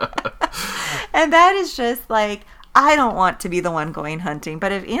 Yeah. And that is just like, I don't want to be the one going hunting,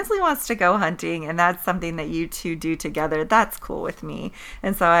 but if Ansley wants to go hunting and that's something that you two do together, that's cool with me.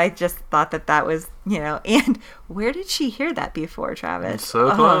 And so I just thought that was, and where did she hear that before, Travis? It's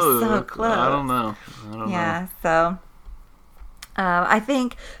so close. So close. I don't know. Yeah, so I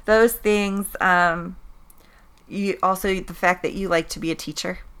think those things, you also, the fact that you like to be a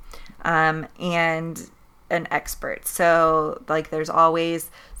teacher and an expert. So like, there's always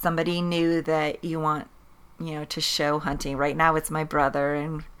somebody new that you want, to show hunting. Right now it's my brother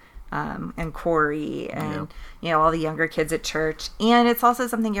and Corey and, all the younger kids at church. And it's also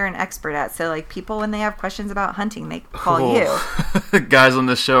something you're an expert at. So like, people, when they have questions about hunting, they call you. Guys on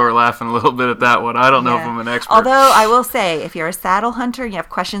this show are laughing a little bit at that one. I don't know if I'm an expert. Although I will say, if you're a saddle hunter and you have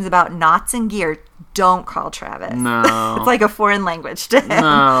questions about knots and gear, don't call Travis. No. It's like a foreign language to him. No,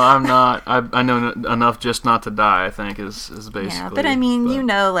 I'm not. I know enough just not to die, I think, is basically. Yeah, but I mean,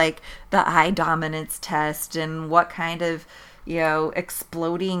 like the eye dominance test and what kind of,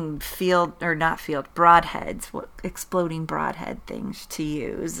 exploding broadheads, what exploding broadhead things to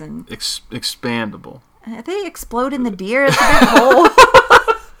use. And expandable. They explode in the deer. It's a big hole.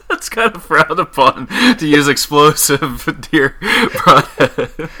 It's kind of frowned upon to use explosive deer broadhead.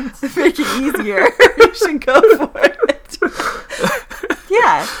 To make it easier, you should go for it.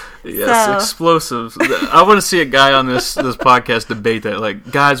 Yeah. Yes, so. Explosives. I want to see a guy on this podcast debate that. Like,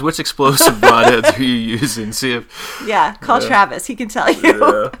 guys, which explosive broadheads are you using? See if. Yeah, call Travis. He can tell you.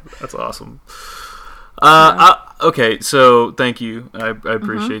 Yeah, that's awesome. Okay, so thank you. I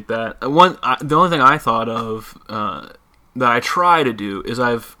appreciate that. The only thing I thought of that I try to do is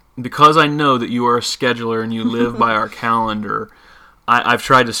because I know that you are a scheduler and you live by our calendar, I've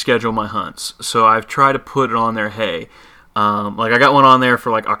tried to schedule my hunts. So I've tried to put it on there, hey, like I got one on there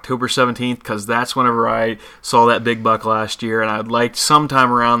for like October 17th because that's whenever I saw that big buck last year, and I'd like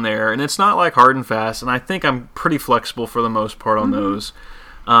sometime around there. And it's not like hard and fast, and I think I'm pretty flexible for the most part on those.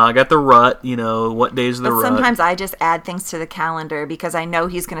 I got the rut, what days of the rut. Sometimes I just add things to the calendar because I know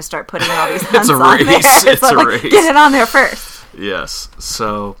he's going to start putting all these hunts It's a on race. there. It's So a I'm like, race. get it on there first. Yes.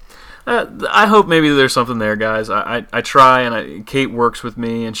 So I hope maybe there's something there, guys. I try, and Kate works with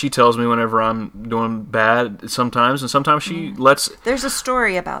me, and she tells me whenever I'm doing bad sometimes, and sometimes she lets... There's a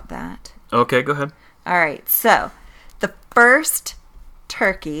story about that. Okay, go ahead. All right, so the first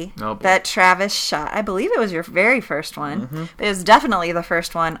turkey Oh, boy. that Travis shot, I believe it was your very first one, but it was definitely the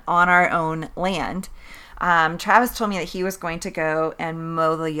first one on our own land. Travis told me that he was going to go and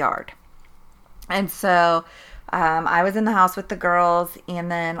mow the yard. And so I was in the house with the girls,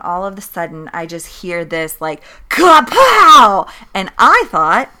 and then all of a sudden I just hear this like, kapow! And I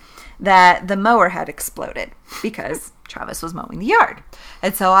thought that the mower had exploded because Travis was mowing the yard.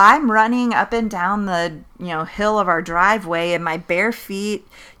 And so I'm running up and down the, hill of our driveway in my bare feet,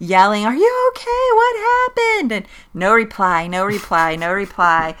 yelling, "Are you okay? What happened?" And no reply, no reply, no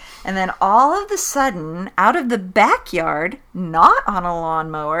reply. And then all of a sudden, out of the backyard, not on a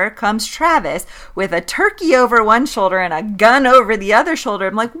lawnmower, comes Travis with a turkey over one shoulder and a gun over the other shoulder.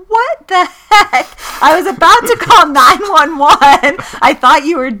 I'm like, what the heck? I was about to call 911. I thought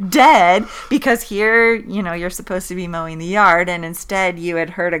you were dead because here, you're supposed to be mowing the yard, and instead you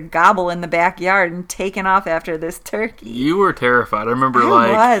had heard a gobble in the backyard and taken off after this turkey. You were terrified. I remember,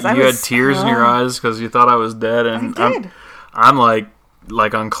 I you was had tears in your eyes because you thought I was dead, and I did. I'm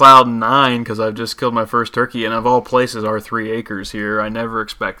like on cloud 9 because I've just killed my first turkey, and of all places, our 3 acres here. I never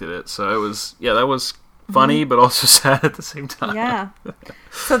expected it, so it was that was funny, but also sad at the same time. Yeah.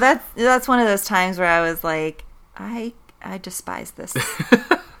 So that's one of those times where I was like, I despise this.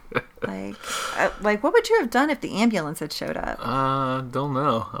 Like, what would you have done if the ambulance had showed up? Don't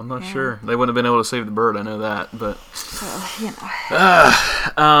know. I'm not sure. They wouldn't have been able to save the bird. I know that, but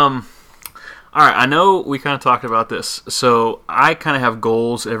all right. I know we kind of talked about this, so I kind of have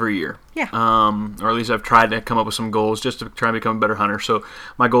goals every year. Yeah. Or at least I've tried to come up with some goals just to try and become a better hunter. So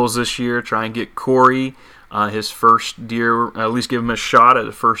my goals this year: try and get Corey his first deer, at least give him a shot at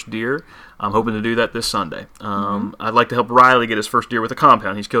the first deer. I'm hoping to do that this Sunday. I'd like to help Riley get his first deer with a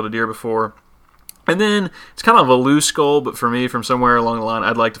compound. He's killed a deer before. And then it's kind of a loose goal, but for me, from somewhere along the line,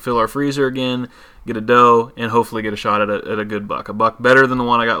 I'd like to fill our freezer again, get a doe, and hopefully get a shot at a good buck. A buck better than the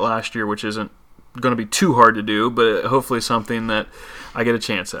one I got last year, which isn't going to be too hard to do, but hopefully something that I get a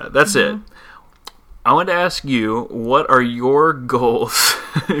chance at. That's it. I wanted to ask you, what are your goals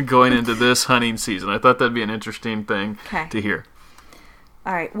going into this hunting season? I thought that'd be an interesting thing to hear.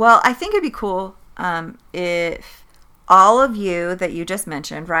 All right. Well, I think it'd be cool if all of you that you just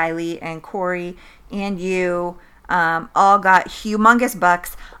mentioned, Riley and Corey and you, all got humongous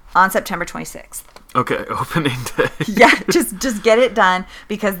bucks on September 26th. Okay, opening day. Yeah, just get it done,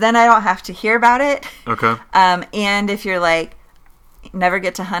 because then I don't have to hear about it. Okay. And if you're like, never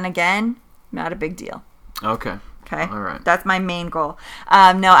get to hunt again, not a big deal. Okay. Okay. All right. That's my main goal.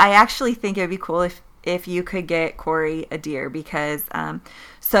 No, I actually think it would be cool if you could get Corey a deer, because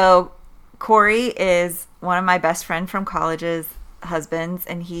so Corey is one of my best friend from college's husbands,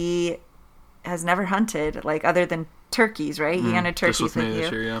 and he has never hunted, like, other than turkeys, right? He hunted turkeys just with me you.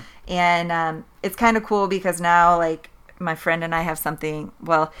 this year, yeah. And it's kind of cool because now, like, my friend and I have something.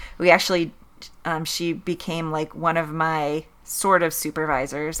 Well, we actually she became like one of my sort of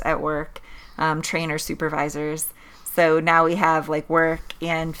supervisors at work, trainer supervisors. So now we have like work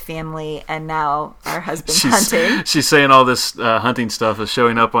and family, and now our husband's hunting. She's saying all this hunting stuff is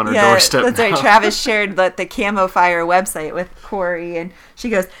showing up on her doorstep. That's now. right. Travis shared the Camo Fire website with Corey, and she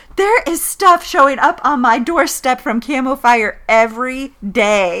goes, "There is stuff showing up on my doorstep from Camo Fire every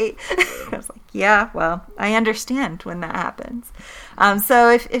day." I was like, yeah, well, I understand when that happens. So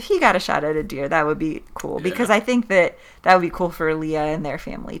if he got a shot at a deer, that would be cool, because I think that would be cool for Leah and their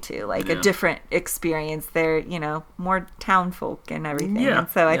family too. Like a different experience. They're, more town folk and everything. Yeah. And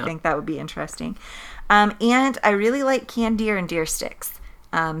so I think that would be interesting. And I really like canned deer and deer sticks.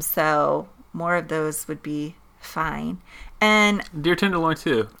 So more of those would be fine. And deer tenderloin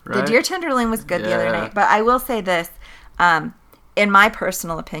too, right? The deer tenderloin was good the other night. But I will say this, in my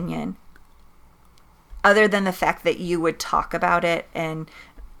personal opinion, other than the fact that you would talk about it and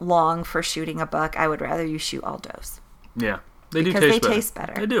long for shooting a buck, I would rather you shoot all does. Yeah, they do taste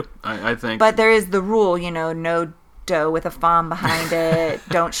better. They do, I think. But there is the rule, no doe with a fawn behind it.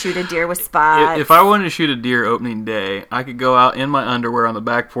 Don't shoot a deer with spots. If I wanted to shoot a deer opening day, I could go out in my underwear on the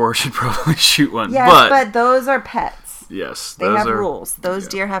back porch and probably shoot one. Yes, but those are pets. Yes. They have rules. Those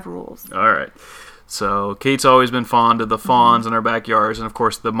deer have rules. All right. So Kate's always been fond of the fawns in our backyards, and of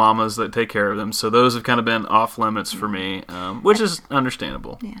course the mamas that take care of them. So those have kind of been off limits for me, which is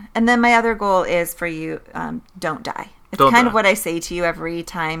understandable. Yeah. And then my other goal is for you, don't die. It's Don't kind die. of what I say to you every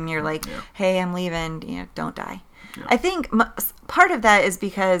time you're like, hey, I'm leaving, don't die. Yeah. I think part of that is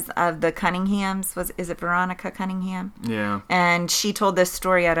because of the Cunninghams. Is it Veronica Cunningham? Yeah. And she told this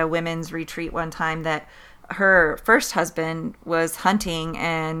story at a women's retreat one time that her first husband was hunting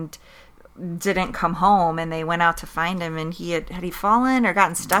and didn't come home, and they went out to find him, and had he fallen or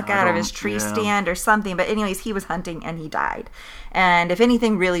gotten stuck out of his tree stand or something, but anyways, he was hunting and he died. And if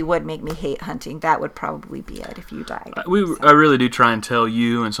anything really would make me hate hunting, that would probably be it, if you died. I really do try and tell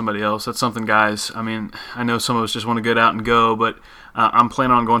you and somebody else. That's something, guys. I mean, I know some of us just want to get out and go, but I'm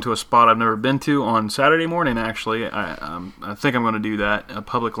planning on going to a spot I've never been to on Saturday morning, actually. I think I'm going to do that, a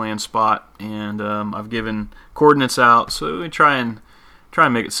public land spot, and I've given coordinates out, so we try and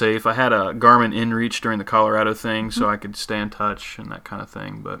make it safe. I had a Garmin InReach during the Colorado thing, so I could stay in touch and that kind of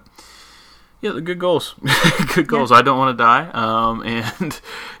thing. But yeah, the good goals, good goals. Yeah. I don't want to die, and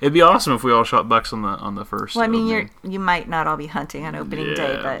it'd be awesome if we all shot bucks on the first. Well, I mean, you might not all be hunting on opening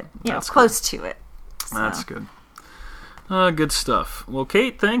day, but close to it. So. That's good. Good stuff. Well,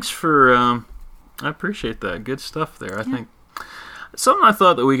 Kate, thanks for. I appreciate that. Good stuff there. I think. Something I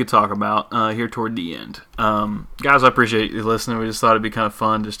thought that we could talk about here toward the end. Guys, I appreciate you listening. We just thought it'd be kind of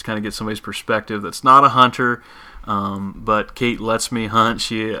fun just to kind of get somebody's perspective that's not a hunter, but Kate lets me hunt.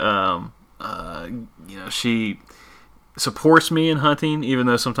 She, she supports me in hunting, even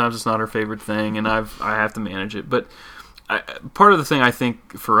though sometimes it's not her favorite thing, and I have to manage it. But part of the thing I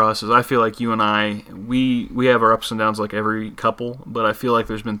think for us is I feel like you and I, we have our ups and downs like every couple, but I feel like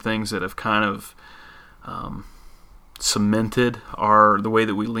there's been things that have kind of cemented the way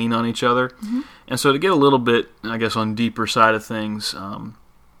that we lean on each other. Mm-hmm. And so to get a little bit, I guess, on deeper side of things,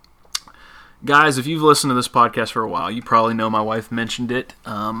 guys, if you've listened to this podcast for a while, you probably know my wife mentioned it,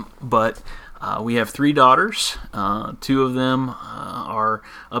 but we have 3 daughters. 2 of them are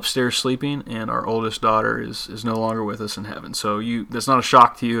upstairs sleeping, and our oldest daughter is no longer with us in heaven. So that's not a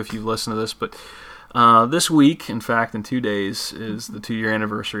shock to you if you've listened to this, but this week, in fact, in 2 days, is the 2-year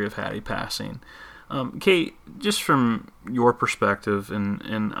anniversary of Hattie passing. Kate, just from your perspective,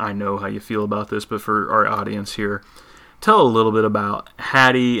 and I know how you feel about this, but for our audience here, tell a little bit about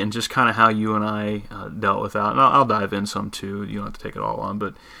Hattie and just kind of how you and I dealt with that. And I'll dive in some too. You don't have to take it all on,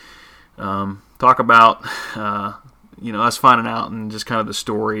 but talk about us finding out and just kind of the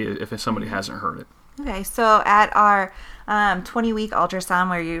story if somebody hasn't heard it. Okay, so at our 20-week ultrasound,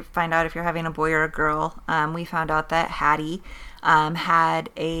 where you find out if you're having a boy or a girl, we found out that Hattie had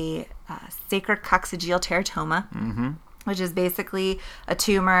a sacrococcygeal teratoma, mm-hmm. which is basically a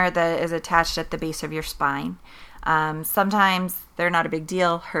tumor that is attached at the base of your spine. Sometimes they're not a big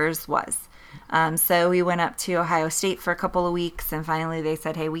deal. Hers was. So we went up to Ohio State for a couple of weeks, and finally they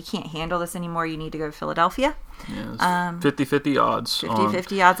said, hey, we can't handle this anymore. You need to go to Philadelphia. Yeah, 50-50 odds.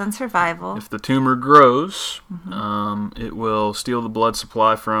 50-50 odds on survival. If the tumor grows, Mm-hmm. it will steal the blood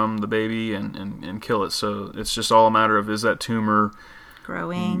supply from the baby and kill it. So it's just all a matter of, is that tumor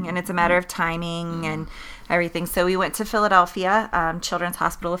growing, and it's a matter of timing and everything. So we went to Philadelphia, Children's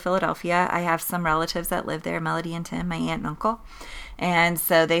Hospital of Philadelphia. I have some relatives that live there, Melody and Tim, my aunt and uncle. And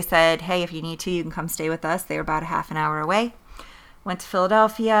so they said, hey, if you need to, you can come stay with us. They were about a half an hour away. Went to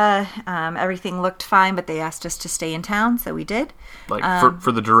Philadelphia. Everything looked fine, but they asked us to stay in town, so we did.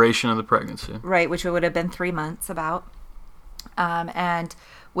 For the duration of the pregnancy. Right, which would have been 3 months about. And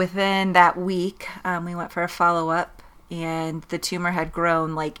within that week, we went for a follow-up, and the tumor had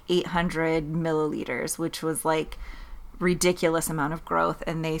grown like 800 milliliters, which was like ridiculous amount of growth.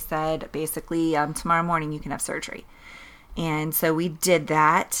 And they said, basically, tomorrow morning you can have surgery. And so we did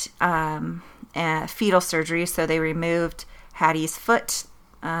that, fetal surgery. So they removed Hattie's foot.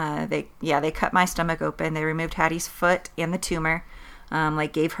 They cut my stomach open. They removed Hattie's foot and the tumor,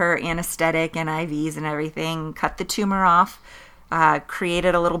 gave her anesthetic and IVs and everything, cut the tumor off,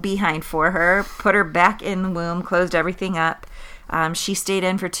 created a little behind for her, put her back in the womb, closed everything up. She stayed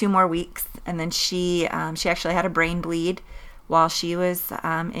in for 2 more weeks, and then she actually had a brain bleed while she was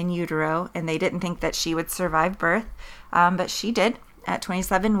in utero, and they didn't think that she would survive birth, but she did at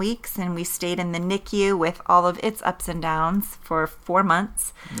 27 weeks, and we stayed in the NICU with all of its ups and downs for 4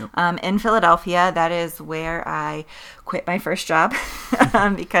 months. Yep. In Philadelphia. That is where I quit my first job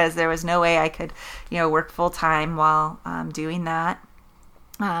because there was no way I could, work full time while doing that.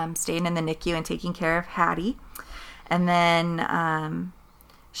 Staying in the NICU and taking care of Hattie. And then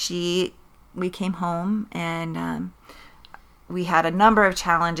we came home, and we had a number of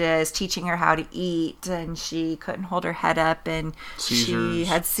challenges teaching her how to eat, and she couldn't hold her head up, and she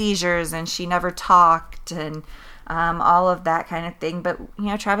had seizures, and she never talked, and all of that kind of thing. But,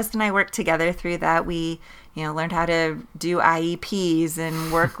 Travis and I worked together through that. We, learned how to do IEPs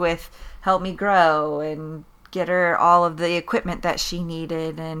and work with Help Me Grow and get her all of the equipment that she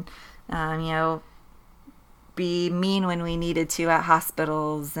needed, and, be mean when we needed to at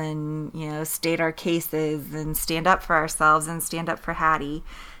hospitals, and, state our cases and stand up for ourselves and stand up for Hattie.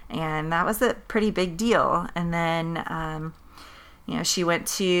 And that was a pretty big deal. And then, she went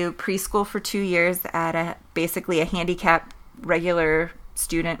to preschool for 2 years at basically a handicapped regular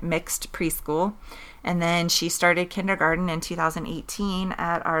student mixed preschool. And then she started kindergarten in 2018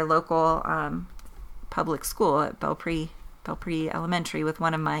 at our local public school at Belpre Elementary with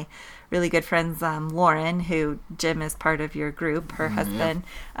one of my really good friends, Lauren, who Jim is part of your group. Her husband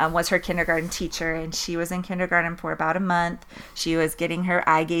was her kindergarten teacher, and she was in kindergarten for about a month. She was getting her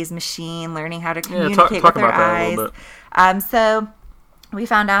eye gaze machine, learning how to communicate with her eyes. So we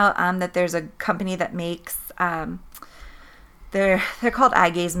found out that there's a company that makes they're called eye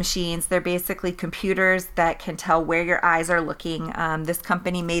gaze machines. They're basically computers that can tell where your eyes are looking. This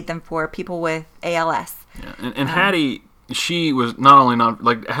company made them for people with ALS. Yeah. And Hattie, she was not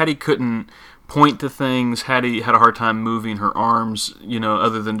only Hattie couldn't point to things. Hattie had a hard time moving her arms,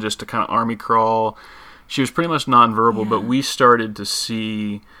 other than just to kind of army crawl. She was pretty much nonverbal, but we started to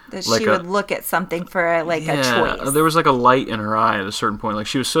see that she would look at something for a choice. There was a light in her eye at a certain point.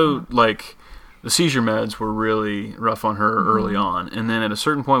 She was so the seizure meds were really rough on her early on. And then at a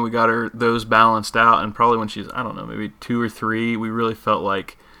certain point, we got her those balanced out. And probably when she's, I don't know, maybe 2 or 3, we really felt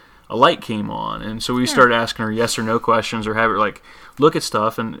like a light came on. And so we started asking her yes or no questions, or have her look at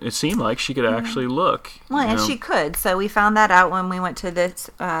stuff. And it seemed like she could actually look. Well, and she could. So we found that out when we went to this,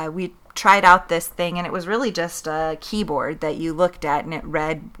 we tried out this thing, and it was really just a keyboard that you looked at, and it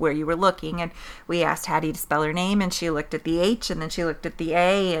read where you were looking. And we asked Hattie to spell her name, and she looked at the H, and then she looked at the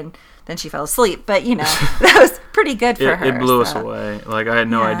A, and then she fell asleep. But, that was pretty good for her. It blew us away. I had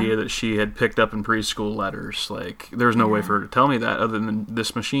no idea that she had picked up in preschool letters. There was no way for her to tell me that other than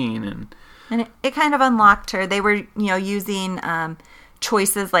this machine. And it kind of unlocked her. They were, using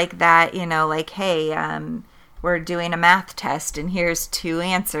choices like that, hey, we're doing a math test, and here's 2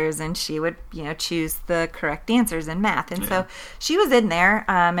 answers, and she would, choose the correct answers in math. And so she was in there,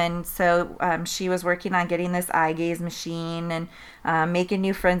 and so she was working on getting this eye gaze machine and making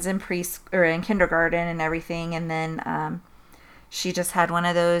new friends in in kindergarten and everything. And then she just had one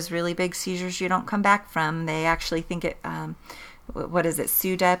of those really big seizures you don't come back from. They actually think it,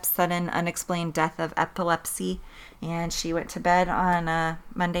 SUDEP, sudden unexplained death of epilepsy. And she went to bed on a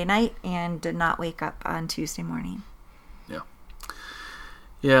Monday night and did not wake up on Tuesday morning.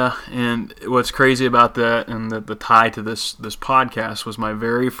 Yeah, and what's crazy about that, and the tie to this podcast, was my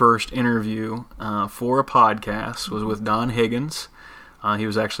very first interview for a podcast was with Don Higgins. He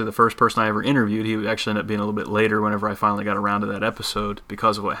was actually the first person I ever interviewed. He would actually end up being a little bit later whenever I finally got around to that episode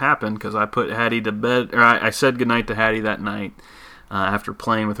because of what happened, because I put Hattie to bed, or I said goodnight to Hattie that night. After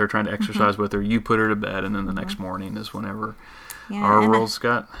playing with her, trying to exercise with her, you put her to bed, and then the next morning is whenever our worlds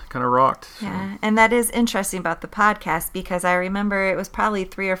got kind of rocked. So. Yeah, and that is interesting about the podcast, because I remember it was probably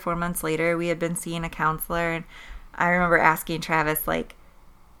 3 or 4 months later, we had been seeing a counselor, and I remember asking Travis,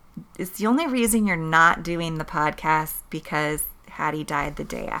 is the only reason you're not doing the podcast because Hattie died the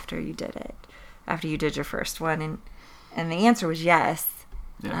day after you did it, after you did your first one? And the answer was yes.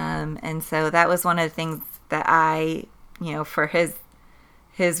 Yeah. And so that was one of the things that I... for his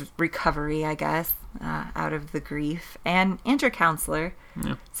recovery, I guess, out of the grief. And your counselor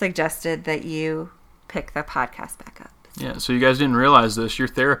suggested that you pick the podcast back up. Yeah, so you guys didn't realize this. You're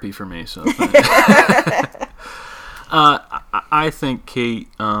therapy for me. So I think, Kate,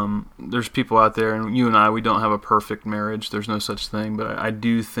 there's people out there, and you and I, we don't have a perfect marriage. There's no such thing. But I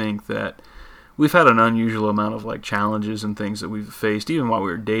do think that we've had an unusual amount of challenges and things that we've faced, even while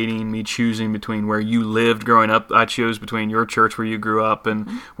we were dating. Me choosing between where you lived growing up, I chose between your church where you grew up and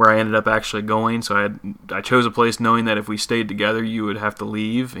where I ended up actually going. So I chose a place knowing that if we stayed together, you would have to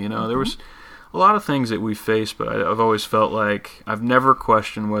leave. There was a lot of things that we faced, but I've always felt like I've never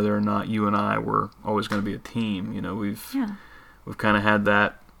questioned whether or not you and I were always going to be a team. We've kind of had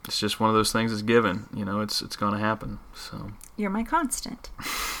that. It's just one of those things that's given. It's going to happen. So you're my constant.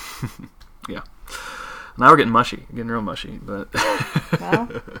 Yeah. Now we're getting mushy. Getting real mushy. But well.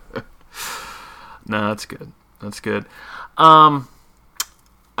 No, that's good. That's good. I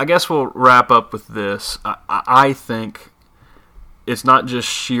guess we'll wrap up with this. I think it's not just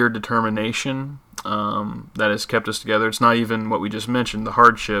sheer determination that has kept us together. It's not even what we just mentioned, the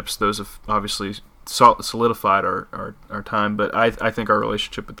hardships. Those have obviously solidified our time. But I think our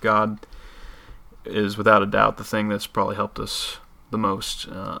relationship with God is without a doubt the thing that's probably helped us the most.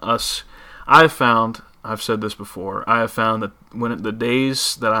 I've said this before, I have found that when the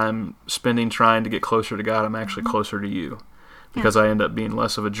days that I'm spending trying to get closer to God, I'm actually closer to you. Because I end up being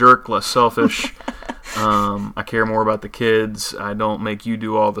less of a jerk, less selfish. I care more about the kids. I don't make you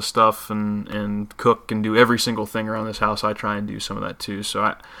do all the stuff and cook and do every single thing around this house. I try and do some of that too.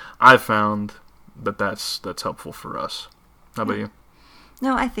 So I've found that's helpful for us. How about you?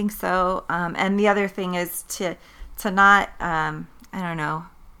 No, I think so. And the other thing is to not,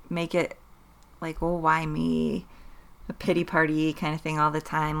 make it like, well, why me? A pity party kind of thing all the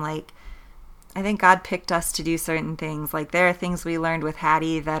time. Like, I think God picked us to do certain things. Like, there are things we learned with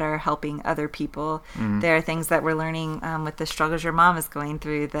Hattie that are helping other people. Mm-hmm. There are things that we're learning with the struggles your mom is going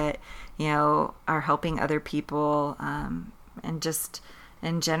through that, are helping other people. And just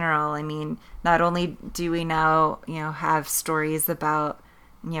in general, I mean, not only do we now, have stories about,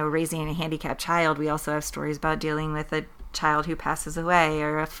 raising a handicapped child, we also have stories about dealing with a child who passes away,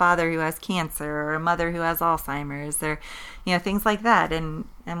 or a father who has cancer, or a mother who has Alzheimer's, or things like that. And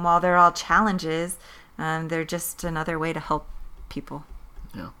while they're all challenges, they're just another way to help people.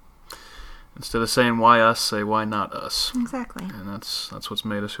 Yeah. Instead of saying why us, say why not us. Exactly. And that's what's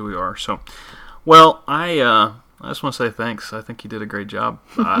made us who we are. So, well, I just want to say thanks. I think you did a great job.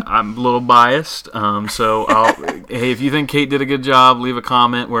 I'm a little biased, so hey, if you think Kate did a good job, leave a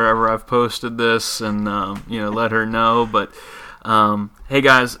comment wherever I've posted this, and let her know. But hey,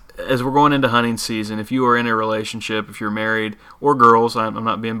 guys, as we're going into hunting season, if you are in a relationship, if you're married, or girls, I'm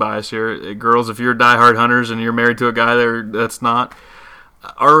not being biased here. Girls, if you're diehard hunters and you're married to a guy that's not,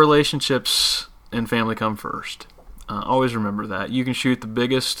 our relationships and family come first. Always remember that. You can shoot the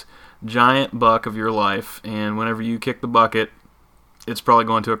biggest giant buck of your life, and whenever you kick the bucket, it's probably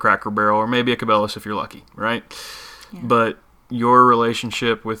going to a Cracker Barrel or maybe a Cabela's if you're lucky, right? Yeah. But your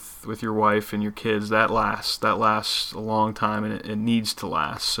relationship with your wife and your kids, that lasts a long time, and it needs to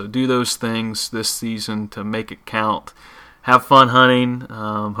last. So do those things this season to make it count. Have fun hunting.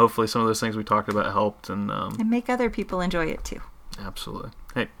 Hopefully some of those things we talked about helped, and make other people enjoy it too. Absolutely.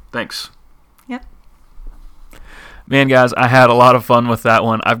 Hey, thanks. Yep. Man, guys, I had a lot of fun with that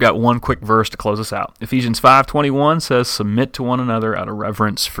one. I've got one quick verse to close us out. Ephesians 5:21 says, "Submit to one another out of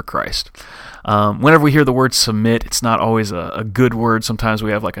reverence for Christ." Whenever we hear the word submit, it's not always a good word. Sometimes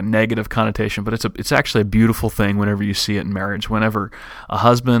we have like a negative connotation, but it's actually a beautiful thing whenever you see it in marriage. Whenever a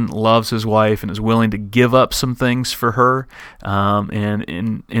husband loves his wife and is willing to give up some things for her, and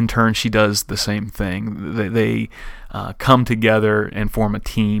in turn she does the same thing. They come together and form a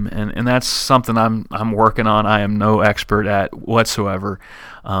team, and that's something I'm working on. I am no expert at whatsoever,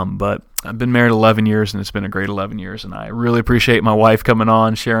 but I've been married 11 years, and it's been a great 11 years, and I really appreciate my wife coming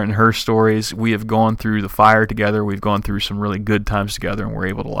on, sharing her stories. We have gone through the fire together. We've gone through some really good times together, and we're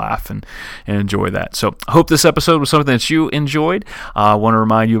able to laugh and enjoy that. So I hope this episode was something that you enjoyed. I want to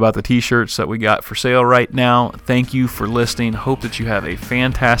remind you about the t-shirts that we got for sale right now. Thank you for listening. Hope that you have a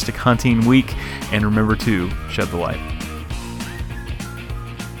fantastic hunting week, and remember to shed the light.